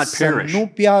 Should not să perish. nu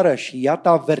piară, și iată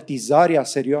avertizarea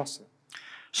serioasă.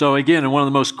 So again, in one of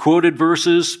the most quoted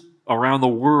verses around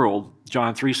the world,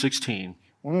 John 3:16,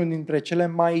 Unul dintre cele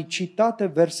mai citate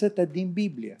versete din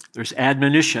Biblie. there's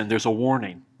admonition, there's a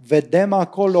warning. Vedem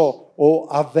acolo o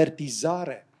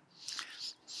avertizare.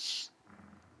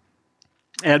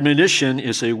 Admonition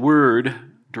is a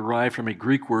word derived from a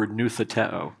Greek word,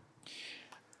 noutheteo.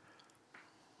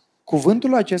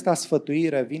 Cuvântul acesta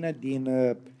sfătuire vine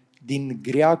din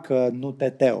greacă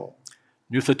nuteteo.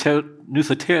 Noutheteo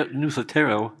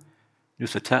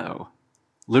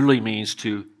literally means to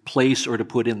place or to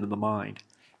put into the mind.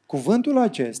 Cuvântul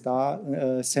acesta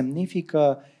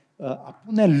semnifică a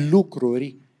pune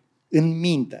lucruri în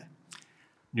minte.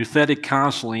 Nouthetic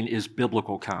counseling is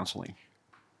biblical counseling.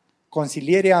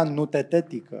 Consilierea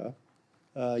nutetetică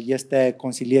este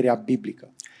consilierea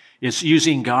biblică. It's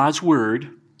using God's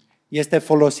word Este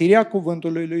folosirea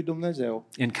cuvântului lui Dumnezeu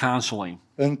in counseling.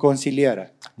 în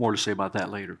consiliere. More to say about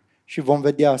that later. Și vom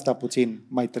vedea asta puțin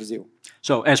mai târziu.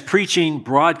 So, as preaching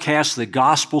broadcasts the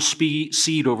gospel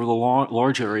seed over the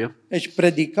large area, Deci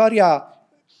predicarea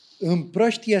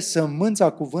împrăștie sămânța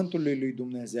cuvântului lui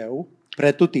Dumnezeu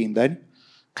pretutindeni,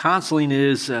 counseling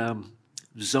is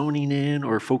zoning in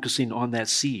or focusing on that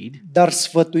seed. dar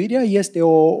sfătuirea este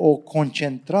o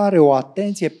concentrare, o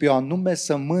atenție pe o anume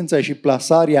sămânță și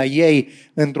plasarea ei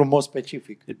într-un mod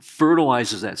specific. It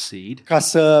fertilizes that seed. Ca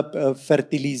să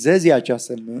fertilizezi acea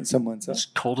sămânță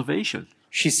It's cultivation.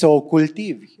 și să o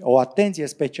cultivi, o atenție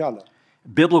specială.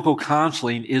 Biblical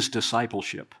counseling is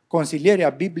discipleship. Consilierea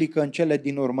biblică în cele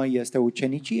din urmă este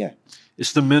ucenicie.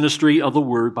 It's the ministry of the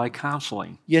word by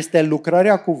counseling. Este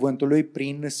lucrarea cuvântului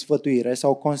prin sfătuire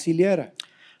sau consiliere.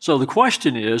 So the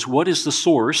question is, what is the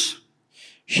source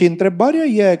Și întrebarea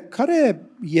e, care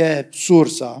e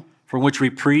sursa from which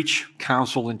we preach,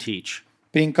 counsel, and teach?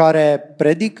 prin care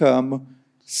predicăm,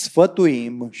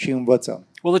 sfătuim și învățăm?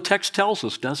 Well, the text tells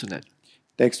us, doesn't it?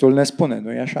 Textul ne spune,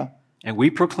 nu-i așa? And we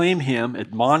proclaim him,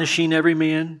 admonishing every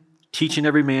man, teaching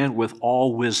every man with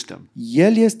all wisdom.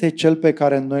 El este cel pe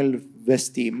care noi îl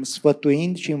vestim,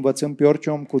 sfătuind și învățând pe orice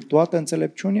om cu toată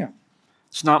înțelepciunea.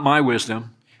 It's not my wisdom.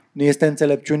 Nu este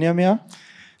înțelepciunea mea?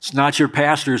 It's not your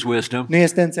pastor's wisdom. Nu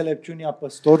este înțelepciunea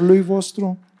păstorului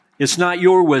vostru? It's not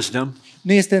your wisdom.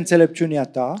 Nu este înțelepciunea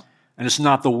ta? And it's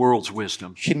not the world's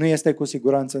wisdom. Și nu este cu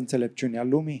siguranță înțelepciunea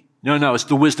lumii. No, it's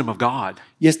the wisdom of God.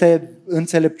 Este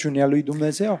înțelepciunea lui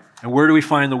Dumnezeu. And where do we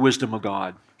find the wisdom of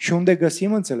God? Și unde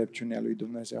găsim înțelepciunea lui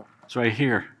Dumnezeu? It's right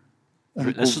here.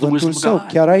 În This is the cuvântul wisdom of său, God.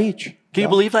 chiar aici. Can you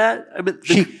Da? believe that? I mean,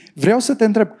 Și vreau să te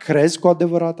întreb, crezi cu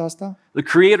adevărat asta? the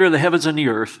creator of the heavens and the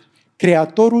earth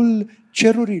Creatorul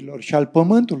cerurilor și al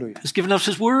pământului has given us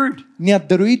his word. ne-a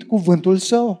dăruit cuvântul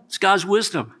său. It's God's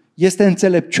wisdom. Este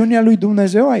înțelepciunea lui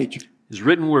Dumnezeu aici, His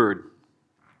written word.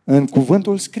 în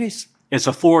cuvântul scris. It's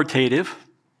authoritative.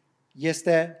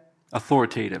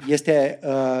 Este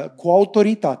cu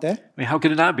autoritate. I mean, how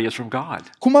could it not be? It's from God.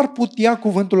 Cum ar putea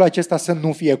cuvântul acesta să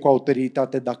nu fie cu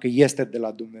autoritate dacă este de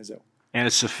la Dumnezeu? And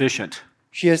it's sufficient.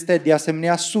 Și este de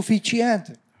asemenea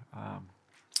suficient.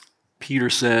 Peter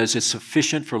says it's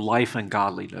sufficient for life and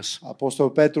godliness.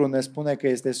 Apostolul Petru ne spune că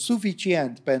este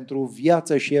suficient pentru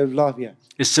viață și evlavie.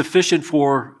 It's sufficient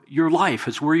for your life.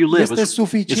 It's where you live. Este It's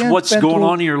suficient what's going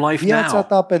on in pentru your life viața now,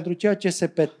 ta, pentru ceea ce se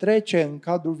petrece în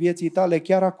cadrul vieții tale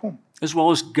chiar acum. as well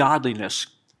as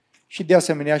godliness, Și de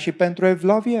asemenea și pentru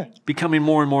evlavie. becoming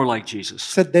more and more like Jesus.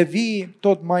 Să devii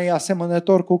tot mai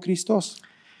asemănător cu Hristos.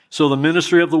 So the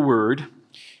ministry of the word,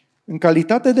 În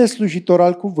calitate de slujitor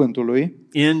al cuvântului,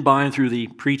 in, by, and through the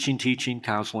preaching, teaching,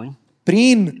 counseling,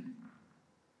 prin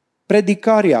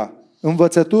predicarea,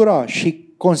 învățătura și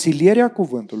consilierea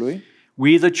cuvântului,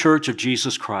 we, the Church of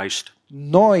Jesus Christ,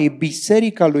 noi,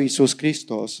 Biserica lui Iisus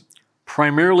Hristos,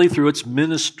 primarily through its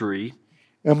ministry,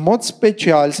 în mod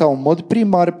special sau în mod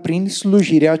primar prin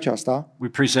slujirea aceasta, we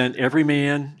present every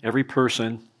man, every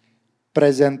person,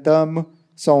 prezentăm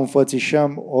sau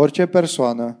înfățișăm orice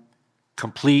persoană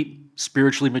complete,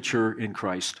 spiritually mature in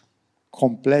Christ.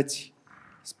 compleți,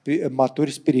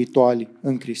 maturi spirituali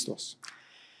în Hristos.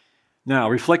 Now,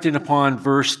 reflecting upon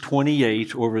verse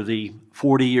 28 over the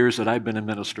 40 years that I've been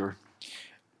a minister,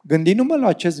 Gândindu-mă la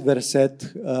acest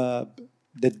verset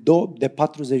de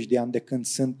 40 de ani de când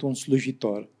sunt un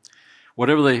slujitor,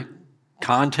 whatever the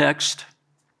context,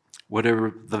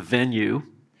 whatever the venue,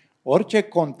 orice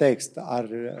context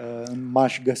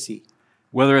m-aș găsi,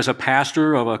 whether as a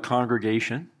pastor of a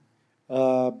congregation,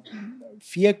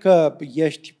 fie că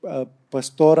ești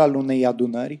păstor al unei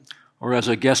adunări or as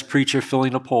a guest preacher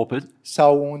filling a pulpit,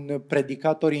 sau un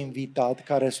predicator invitat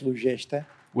care slujește,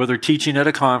 whether teaching at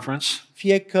a conference,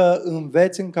 fie că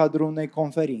înveți în cadrul unei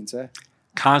conferințe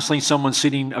counseling someone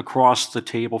sitting across the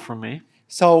table from me,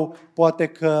 sau poate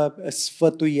că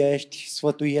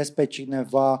sfătuiesc pe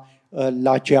cineva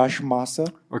la aceeași masă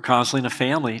or counseling a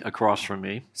family across from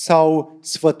me, sau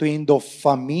sfătuind o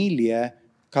familie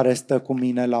care stă cu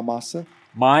mine la masă.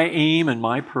 my aim and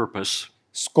my purpose,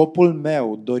 Scopul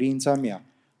meu, dorința mea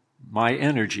my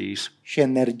energies, și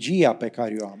energia pe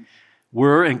care o am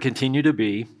were and continue to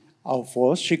be au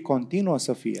fost și continuă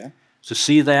să fie to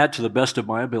see that to the best of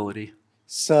my ability,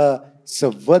 să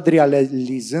văd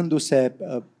realizându-se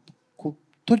cu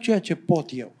tot ceea ce pot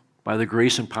eu, by the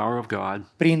grace and power of God,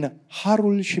 prin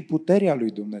harul și puterea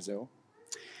lui Dumnezeu,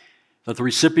 that the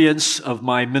recipients of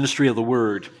my ministry of the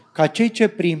word ca cei ce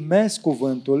primesc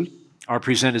cuvântul are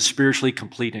presented spiritually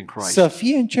complete in Christ. să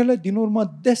fie în cele din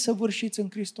urmă desăvârșiți în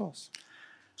Hristos.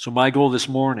 So my goal this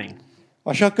morning,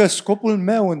 Așa că scopul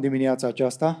meu în dimineața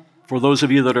aceasta, for those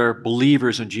of you that are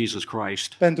believers in Jesus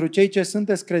Christ, pentru cei ce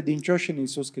sunteți credincioși în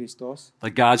Isus Hristos,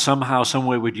 that God somehow, some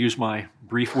way would use my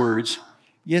brief words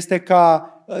este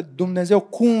ca Dumnezeu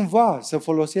cumva să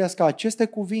folosească aceste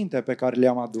cuvinte pe care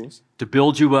le-am adus, to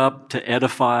build you up, to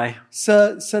edify,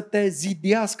 să te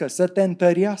zidească, să te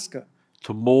întărească,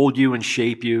 to mold you and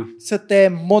shape you, să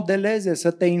te modeleze,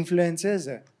 să te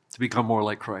influențeze, to become more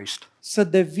like Christ. să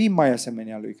devii mai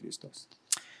asemenea lui Hristos.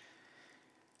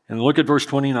 And look at verse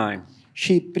 29.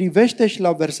 Și privește și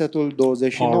la versetul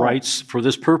 29. Paul writes, "For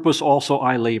this purpose also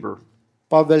I labor,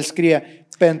 Pavel scrie,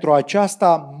 pentru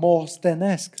aceasta mă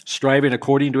ostenesc, striving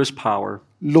according to his power,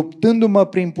 luptându-mă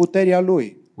prin puterea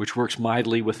lui, which works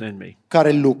mightily within me."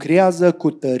 care lucrează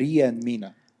cu tărie în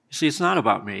mine. You see, it's not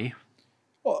about me.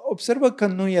 Observă că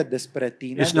nu e despre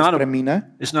tine, It's not despre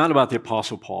mine. It's not about the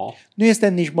Apostle Paul. Nu este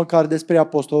nici măcar despre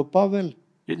Apostol Pavel.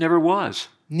 It never was.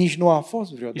 Nici nu a fost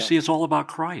You vreodată. see, it's all about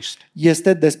Christ.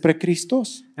 Este despre Hristos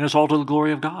And it's all to the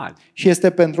glory of God. și este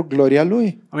pentru gloria Lui.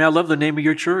 I mean, I love the name of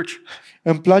your church.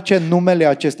 Îmi place numele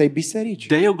acestei biserici.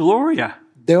 Deo Gloria.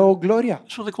 Deo Gloria.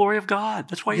 It's for the glory of God.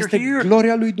 That's why you're Este here.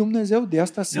 gloria lui Dumnezeu, de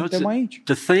asta You know, suntem aici.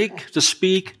 to think, to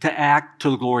speak, to act to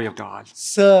the glory of God.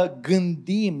 Să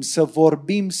gândim, să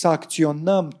vorbim, să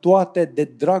acționăm toate de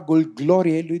dragul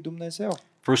gloriei lui Dumnezeu.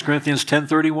 1 Corinthians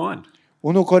 10:31.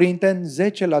 1 Corinteni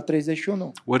 10 la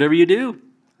 31. Whatever you do,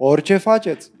 Orice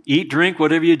faceți, eat, drink,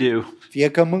 whatever you do, fie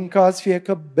că mâncați, fie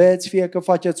că beți, fie că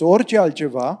faceți orice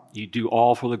altceva, you do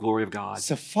all for the glory of God.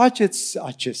 să faceți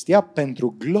acestea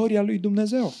pentru gloria lui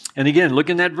Dumnezeu. And again, look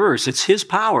in that verse. It's His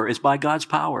power. It's by God's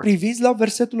power. Priviți la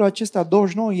versetul acesta,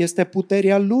 29, este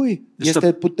puterea lui, Este-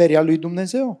 este puterea lui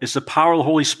Dumnezeu. It's the power of the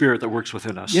Holy Spirit that works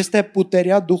within us. Este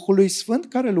puterea Duhului Sfânt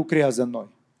care lucrează în noi.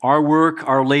 Our work,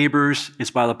 our labors, is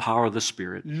by the power of the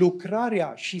Spirit.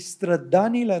 Lucrarea și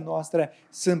strădanile noastre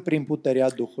sunt prin puterea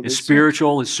Duhului It's Sfânt.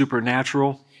 spiritual, it's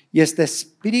supernatural, Este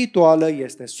spirituală,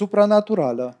 este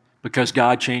supranaturală, because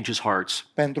God changes hearts.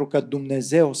 pentru că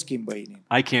Dumnezeu schimbă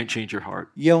inima. I can't change your heart.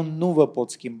 Eu nu vă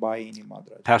pot schimba inima,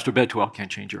 dragi. Pastor Bedwell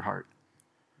can't change your heart.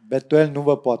 Betuel nu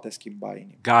vă poate schimba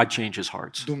inima. God changes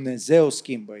hearts. Dumnezeu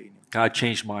schimbă inima. God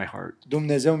changed my heart.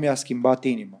 Dumnezeu mi-a schimbat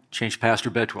inima. Changed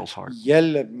Pastor Bedwell's heart.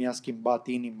 El mi-a schimbat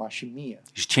inima și mie.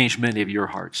 He's changed many of your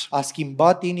hearts. A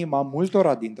schimbat inima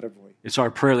multora dintre voi. It's our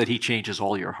prayer that He changes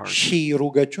all your hearts. Și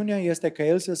rugăciunea este că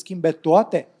El să schimbe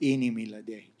toate inimile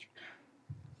de aici.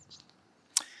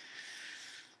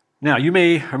 Now, you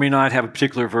may or may not have a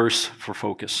particular verse for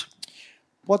focus.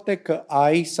 Poate că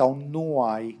ai sau nu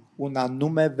ai un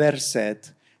anume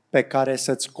verset pe care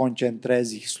să-ți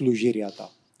concentrezi slujirea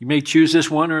ta. You may choose this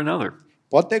one or another,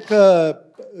 Poate că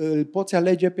îl poți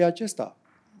alege pe acesta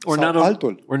or sau none,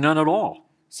 altul. or none at all.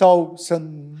 Sau să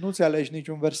nu-ți alegi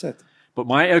niciun verset. But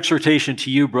my exhortation to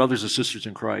you, brothers and sisters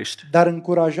in Christ, Dar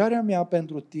încurajarea mea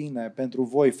pentru tine, pentru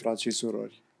voi, frați și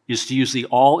surori, is to use the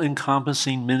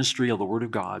all-encompassing ministry of the Word of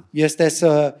God este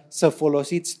să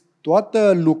folosiți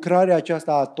toată lucrarea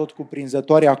aceasta tot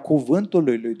cuprinzătoare a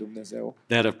cuvântului lui Dumnezeu,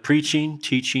 that of preaching,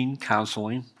 teaching,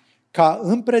 counseling, ca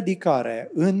în predicare,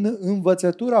 în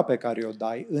învățătura pe care o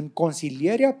dai, în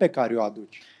consilierea pe care o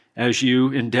aduci, as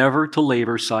you endeavor to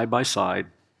labor side by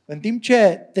side, în timp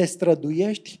ce te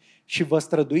străduiești și vă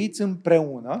străduiți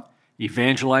împreună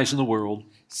evangelizing the world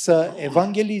să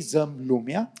evangelizăm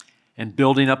lumea and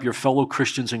building up your fellow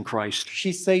Christians in Christ,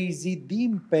 și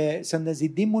să ne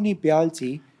zidim unii pe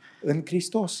alții în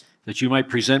Hristos, that you might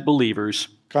present believers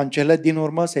ca în cele din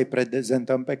urmă să-i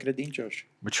prezentăm pe credincioși,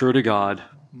 mature to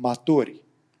God maturi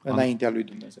înaintea lui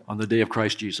Dumnezeu, on the day of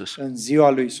Christ Jesus. în ziua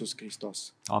lui Iisus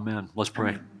Hristos. Amen. Let's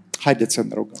pray. Haideți să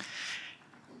ne rugăm.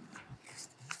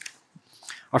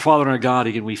 Our Father and our God,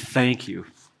 again, we thank you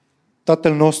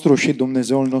Tatăl nostru și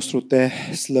Dumnezeul nostru, te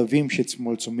slăvim și îți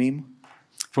mulțumim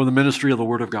for the ministry of the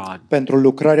Word of God. pentru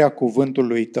lucrarea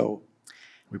cuvântului tău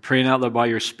We pray now that by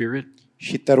your Spirit,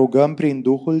 și te rugăm prin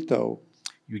Duhul tău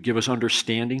you give us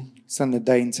understanding să ne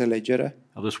dai înțelegere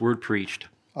of this word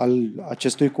preached. al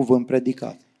acestui cuvânt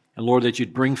predicat. And Lord, that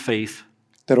you'd bring faith,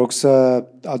 Te rog să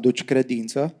aduci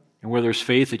credință and where there's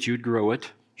faith, that you'd grow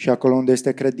it și acolo unde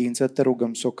este credință, te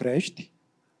rugăm să o crești,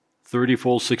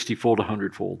 30-fold, 60-fold,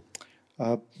 100-fold.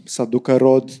 să aducă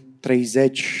rod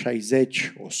 30,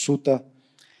 60, 100.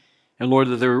 And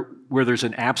Lord, that where there's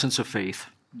an absence of faith,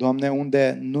 Doamne,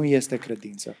 unde nu este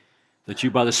credință, that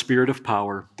you, by the Spirit of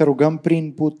power, te rugăm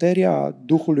prin puterea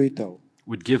Duhului tău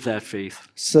would give that faith,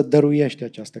 să dăruiești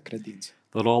această credință.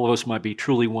 that all of us might be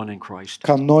truly one in Christ.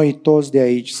 Ca noi toți de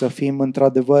aici să fim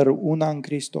într-adevăr una în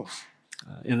Hristos.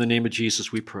 In the name of Jesus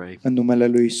we pray. În numele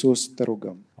lui Isus te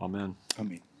rugăm. Amen.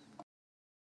 Amin.